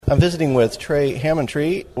I'm visiting with Trey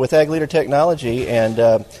Hammondtree with Ag Leader Technology,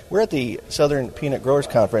 and we're at the Southern Peanut Growers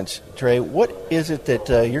Conference. Trey, what is it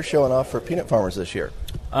that you're showing off for peanut farmers this year?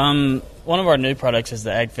 One of our new products is the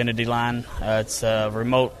AgFiniti line. It's a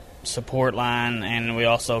remote support line, and we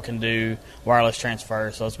also can do wireless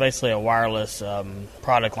transfer. So it's basically a wireless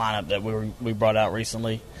product lineup that we brought out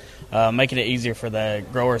recently, making it easier for the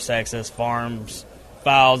growers to access farms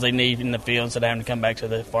files they need in the field instead of having to come back to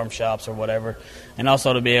the farm shops or whatever, and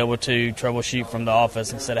also to be able to troubleshoot from the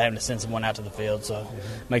office instead of having to send someone out to the field. So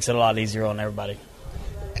it makes it a lot easier on everybody.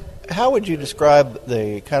 How would you describe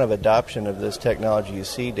the kind of adoption of this technology you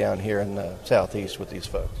see down here in the Southeast with these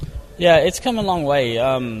folks? Yeah, it's come a long way.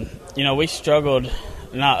 We struggled,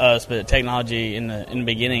 not us, but technology in the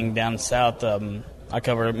beginning down south. I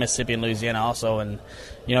covered Mississippi and Louisiana also, and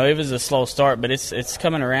it was a slow start, but it's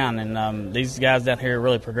coming around. And these guys down here are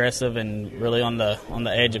really progressive and really on the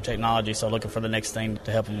edge of technology. So looking for the next thing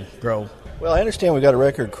to help them grow. Well, I understand we've got a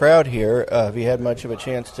record crowd here. Have you had much of a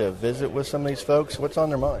chance to visit with some of these folks? What's on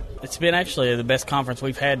their mind? It's been actually the best conference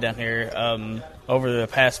we've had down here. Over the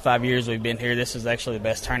past 5 years we've been here, this is actually the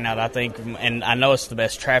best turnout, I think, and I know it's the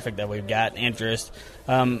best traffic that we've got, interest.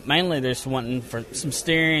 Mainly they're just wanting for some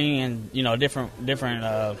steering and, different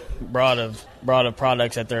broad of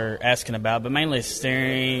products that they're asking about, but mainly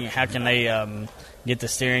steering. How can they get the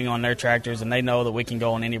steering on their tractors, and they know that we can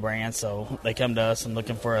go on any brand, so they come to us and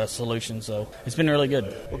looking for a solution. So it's been really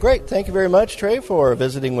good. Well, great. Thank you very much, Trey, for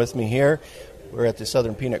visiting with me here. We're at the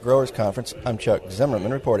Southern Peanut Growers Conference. I'm Chuck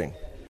Zimmerman reporting.